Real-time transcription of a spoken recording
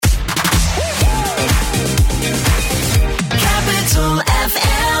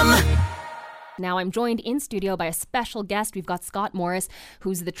Now, I'm joined in studio by a special guest. We've got Scott Morris,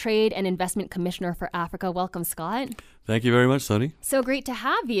 who's the Trade and Investment Commissioner for Africa. Welcome, Scott. Thank you very much, Soni. So great to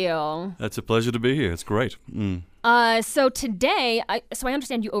have you. It's a pleasure to be here. It's great. So today, I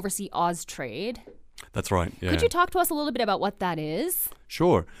understand you oversee Austrade. That's right, yeah. Could you talk to us a little bit about what that is?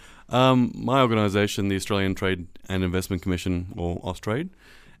 Sure. My organisation, the Australian Trade and Investment Commission, or Austrade,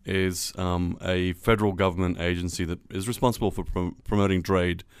 is a federal government agency that is responsible for promoting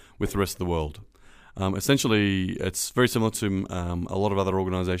trade with the rest of the world. Essentially, it's very similar to a lot of other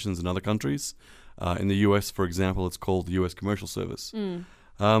organisations in other countries. In the US, for example, it's called the US Commercial Service.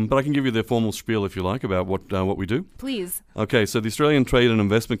 But I can give you the formal spiel, if you like, about what we do. Please. Okay, so the Australian Trade and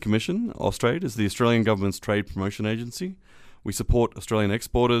Investment Commission, Austrade, is the Australian government's trade promotion agency. We support Australian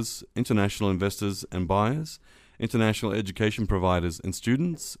exporters, international investors and buyers, international education providers and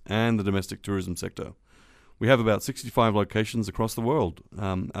students, and the domestic tourism sector. We have about 65 locations across the world.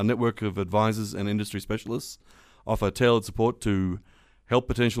 Our network of advisors and industry specialists offer tailored support to help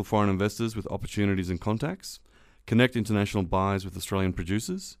potential foreign investors with opportunities and contacts, connect international buyers with Australian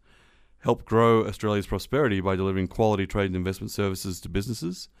producers, help grow Australia's prosperity by delivering quality trade and investment services to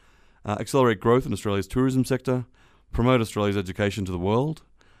businesses, accelerate growth in Australia's tourism sector, promote Australia's education to the world,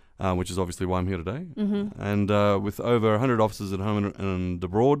 which is obviously why I'm here today. And with over 100 offices at home and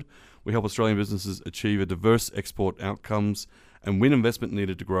abroad, we help Australian businesses achieve a diverse export outcomes and win investment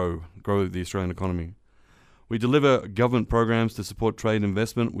needed to grow the Australian economy. We deliver government programs to support trade and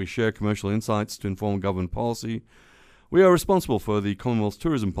investment. We share commercial insights to inform government policy. We are responsible for the Commonwealth's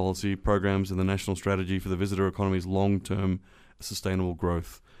tourism policy programs and the national strategy for the visitor economy's long-term sustainable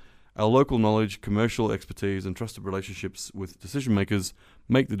growth. Our local knowledge, commercial expertise, and trusted relationships with decision makers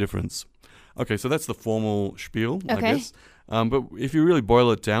make the difference. Okay, so that's the formal spiel, I guess. But if you really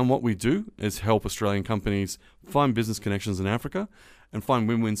boil it down, what we do is help Australian companies find business connections in Africa and find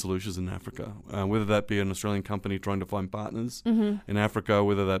win-win solutions in Africa, whether that be an Australian company trying to find partners in Africa,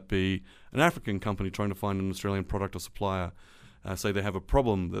 whether that be an African company trying to find an Australian product or supplier. Say they have a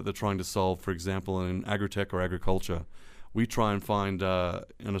problem that they're trying to solve, for example, in agri-tech or agriculture. We try and find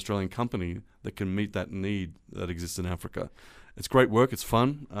an Australian company that can meet that need that exists in Africa. It's great work. It's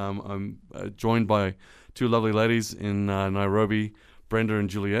fun. I'm joined by two lovely ladies in Nairobi, Brenda and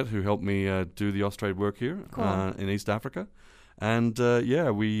Juliet, who helped me do the Austrade work here in East Africa. And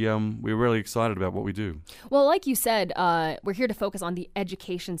we're really excited about what we do. Well, like you said, we're here to focus on the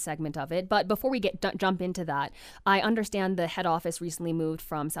education segment of it. But before we jump into that, I understand the head office recently moved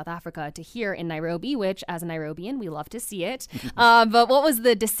from South Africa to here in Nairobi, which, as a Nairobian, we love to see it. But what was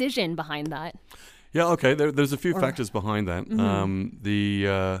the decision behind that? Yeah, okay. There's a few factors behind that.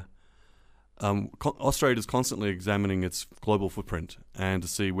 Austrade is constantly examining its global footprint and to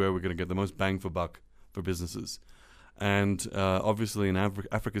see where we're going to get the most bang for buck for businesses. And obviously in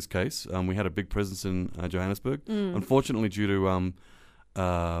Africa's case, we had a big presence in Johannesburg. Unfortunately, due to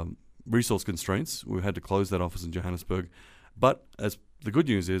resource constraints, we had to close that office in Johannesburg. But as the good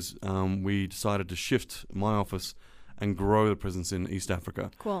news is, we decided to shift my office and grow the presence in East Africa.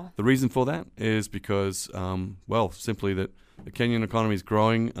 Cool. The reason for that is because, simply that the Kenyan economy is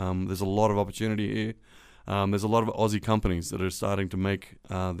growing. There's a lot of opportunity here. There's a lot of Aussie companies that are starting to make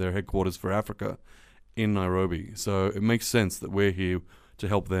their headquarters for Africa in Nairobi. So it makes sense that we're here to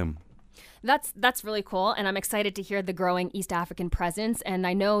help them. That's really cool, and I'm excited to hear the growing East African presence. And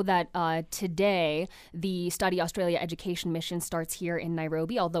I know that today the Study Australia Education Mission starts here in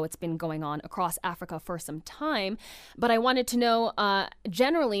Nairobi, although it's been going on across Africa for some time. But I wanted to know,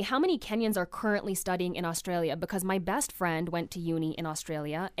 generally, how many Kenyans are currently studying in Australia? Because my best friend went to uni in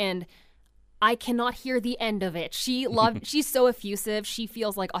Australia, and I cannot hear the end of it. She's so effusive. She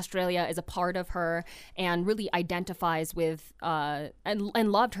feels like Australia is a part of her and really identifies with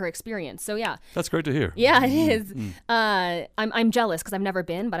and loved her experience. So yeah. That's great to hear. Yeah, it is. I'm jealous because I've never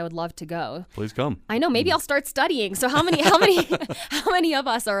been, but I would love to go. Please come. I know. Maybe I'll start studying. So how many of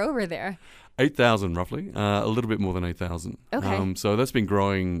us are over there? 8,000 roughly. A little bit more than 8,000. Okay. So that's been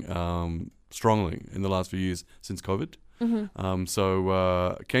growing strongly in the last few years since COVID.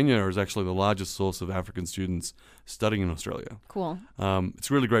 Kenya is actually the largest source of African students studying in Australia. Cool. It's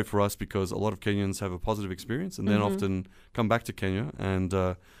really great for us because a lot of Kenyans have a positive experience and then often come back to Kenya and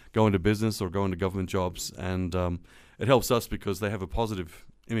go into business or go into government jobs. And it helps us because they have a positive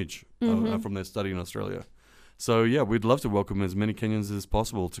image from their study in Australia. So, yeah, we'd love to welcome as many Kenyans as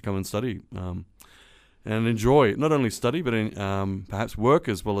possible to come and study and enjoy, not only study, but perhaps work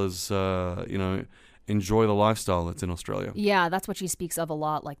as well as, enjoy the lifestyle that's in Australia. Yeah, that's what she speaks of a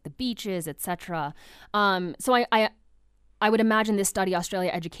lot, like the beaches, etc. So I would imagine this Study Australia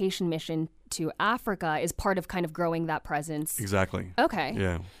Education Mission to Africa is part of kind of growing that presence. Exactly. Okay.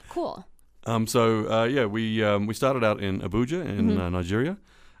 Yeah. Cool. We started out in Abuja in Nigeria.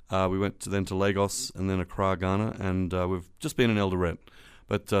 We went then to Lagos and then Accra, Ghana, and we've just been in Eldoret.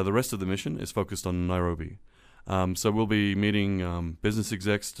 But the rest of the mission is focused on Nairobi. So we'll be meeting business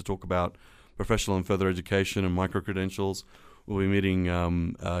execs to talk about professional and further education and micro-credentials. We'll be meeting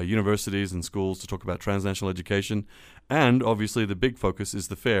universities and schools to talk about transnational education. And obviously the big focus is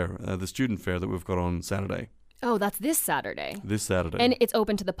the fair, the student fair that we've got on Saturday. Oh, that's this Saturday. This Saturday. And it's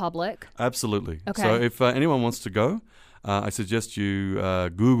open to the public? Absolutely. Okay. So if anyone wants to go, I suggest you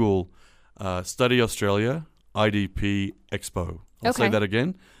Google Study Australia IDP Expo. I'll say that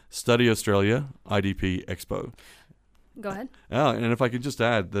again. Study Australia IDP Expo. Go ahead. And if I could just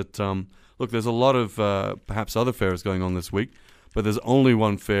add that, look, there's a lot of perhaps other fairs going on this week, but there's only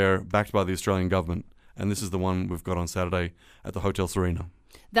one fair backed by the Australian government, and this is the one we've got on Saturday at the Hotel Serena.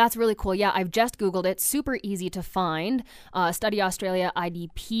 That's really cool. Yeah, I've just Googled it. Super easy to find. Study Australia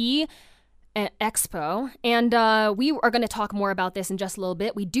IDP Expo. And we are going to talk more about this in just a little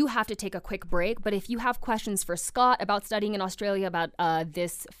bit. We do have to take a quick break, but if you have questions for Scott about studying in Australia, about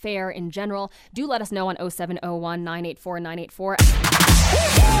this fair in general, do let us know on 0701 984 984.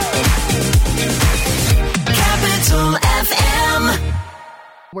 Capital FM.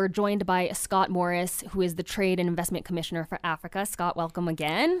 We're joined by Scott Morris, who is the Trade and Investment Commissioner for Africa. Scott, welcome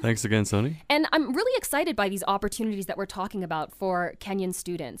again. Thanks again, Soni. And I'm really excited by these opportunities that we're talking about for Kenyan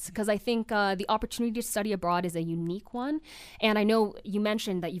students, because I think the opportunity to study abroad is a unique one. And I know you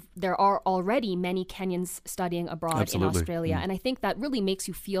mentioned that there are already many Kenyans studying abroad in Australia. And I think that really makes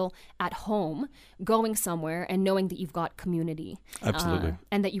you feel at home going somewhere and knowing that you've got community. Absolutely.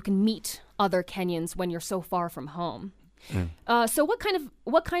 And that you can meet other Kenyans when you're so far from home. So what kind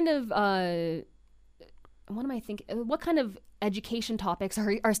of education topics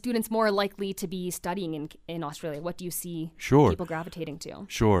are students more likely to be studying in Australia? What do you see people gravitating to?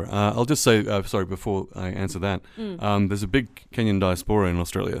 Sure. I'll just say, before I answer that, there's a big Kenyan diaspora in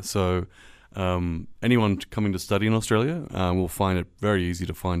Australia. So anyone coming to study in Australia will find it very easy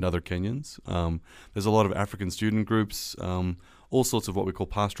to find other Kenyans. There's a lot of African student groups, all sorts of what we call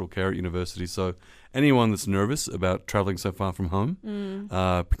pastoral care at university. So anyone that's nervous about traveling so far from home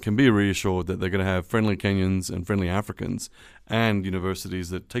can be reassured that they're going to have friendly Kenyans and friendly Africans and universities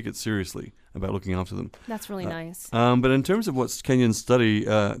that take it seriously about looking after them. That's really nice. But in terms of what Kenyans study,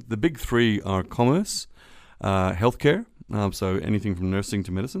 the big three are commerce, healthcare, so anything from nursing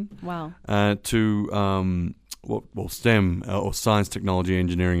to medicine, to STEM, or science, technology,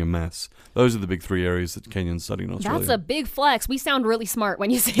 engineering, and maths. Those are the big three areas that Kenyans study in Australia. That's a big flex. We sound really smart when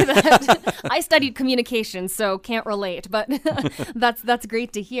you say that. I studied communication, so can't relate, but that's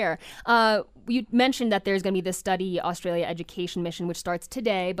great to hear. You mentioned that there's going to be the Study Australia Education Mission, which starts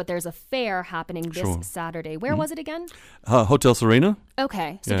today, but there's a fair happening this Saturday. Where was it again? Hotel Serena.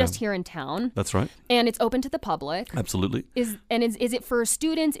 Okay, so just here in town. That's right. And it's open to the public. Absolutely. Is it for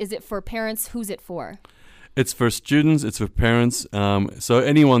students? Is it for parents? Who's it for? It's for students, it's for parents, so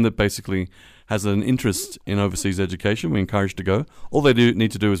anyone that basically has an interest in overseas education, we encourage to go. All they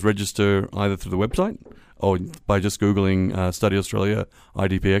need to do is register either through the website or by just Googling Study Australia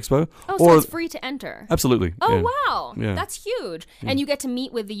IDP Expo. Oh, so it's free to enter? Absolutely. Oh, wow. Yeah. That's huge. Yeah. And you get to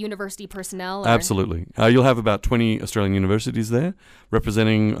meet with the university personnel? Absolutely. You'll have about 20 Australian universities there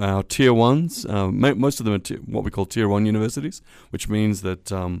representing our Tier 1s. Most of them are what we call Tier 1 universities, which means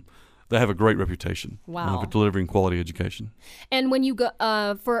that they have a great reputation for delivering quality education. And when you go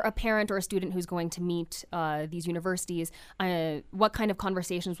for a parent or a student who's going to meet these universities, what kind of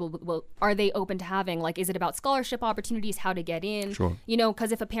conversations are they open to having? Like, is it about scholarship opportunities, how to get in? Sure. You know,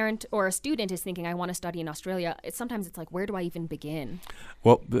 because if a parent or a student is thinking, I want to study in Australia, sometimes it's like, where do I even begin?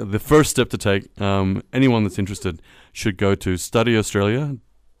 Well, the first step to take, anyone that's interested should go to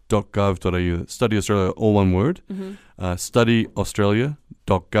studyaustralia.gov.au. Study Australia, all one word.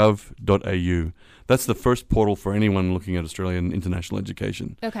 Studyaustralia.gov.au. That's the first portal for anyone looking at Australian international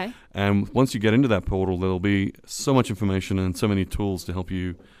education. Okay. And once you get into that portal, there'll be so much information and so many tools to help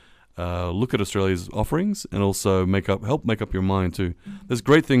you look at Australia's offerings and also help make up your mind too. There's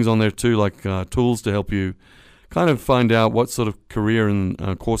great things on there too, like tools to help you kind of find out what sort of career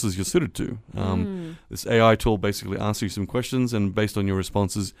and courses you're suited to. This AI tool basically asks you some questions and based on your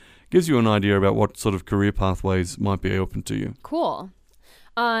responses gives you an idea about what sort of career pathways might be open to you. Cool.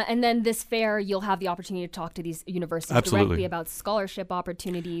 And then this fair, you'll have the opportunity to talk to these universities directly about scholarship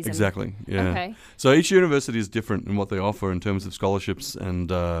opportunities. Exactly, yeah. Okay. So each university is different in what they offer in terms of scholarships and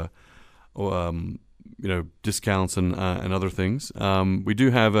discounts and other things. We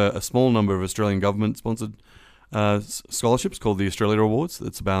do have a small number of Australian government-sponsored scholarships called the Australia Awards.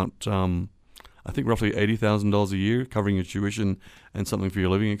 It's about I think roughly $80,000 a year, covering your tuition and something for your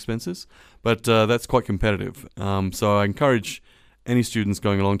living expenses. But that's quite competitive. So I encourage any students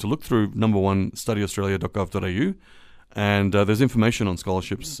going along to look through, number one, studyaustralia.gov.au, and there's information on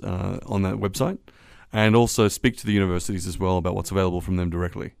scholarships on that website, and also speak to the universities as well about what's available from them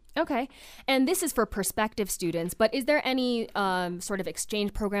directly. Okay. And this is for prospective students, but is there any sort of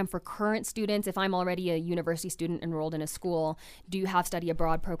exchange program for current students? If I'm already a university student enrolled in a school, do you have study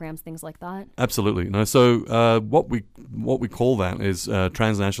abroad programs, things like that? Absolutely. No. So what we call that is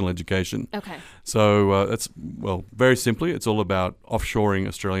transnational education. Okay. So that's, well, very simply, it's all about offshoring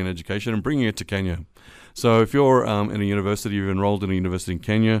Australian education and bringing it to Kenya. So if you're in a university, you've enrolled in a university in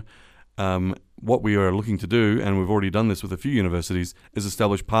Kenya, what we are looking to do, and we've already done this with a few universities, is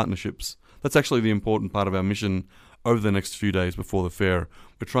establish partnerships. That's actually the important part of our mission over the next few days before the fair.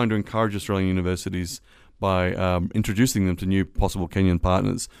 We're trying to encourage Australian universities by introducing them to new possible Kenyan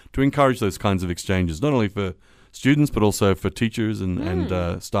partners to encourage those kinds of exchanges, not only for students but also for teachers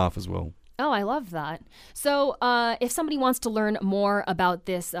and staff as well. Oh, I love that. So if somebody wants to learn more about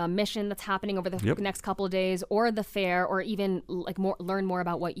this mission that's happening over the next couple of days, or the fair, or even learn more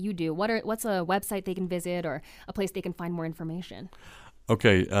about what you do, what's a website they can visit or a place they can find more information?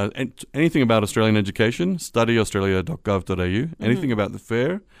 Okay, anything about Australian education, studyaustralia.gov.au. Anything about the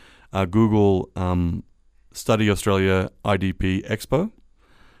fair, Google Study Australia IDP Expo.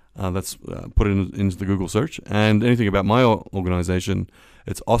 That's put into the Google search. And anything about my organisation,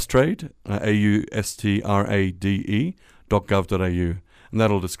 it's Austrade, austrade.gov.au, and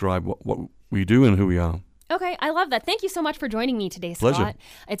that'll describe what we do and who we are. Okay, I love that. Thank you so much for joining me today, Scott. Pleasure.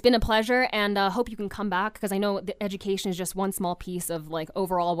 It's been a pleasure, and hope you can come back, because I know the education is just one small piece of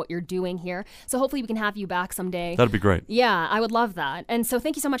overall what you're doing here. So hopefully we can have you back someday. That'd be great. Yeah, I would love that. And so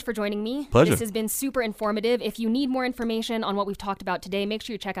thank you so much for joining me. Pleasure. This has been super informative. If you need more information on what we've talked about today, make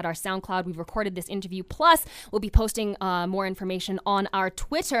sure you check out our SoundCloud. We've recorded this interview. Plus, we'll be posting more information on our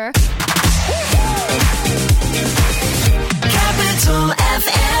Twitter.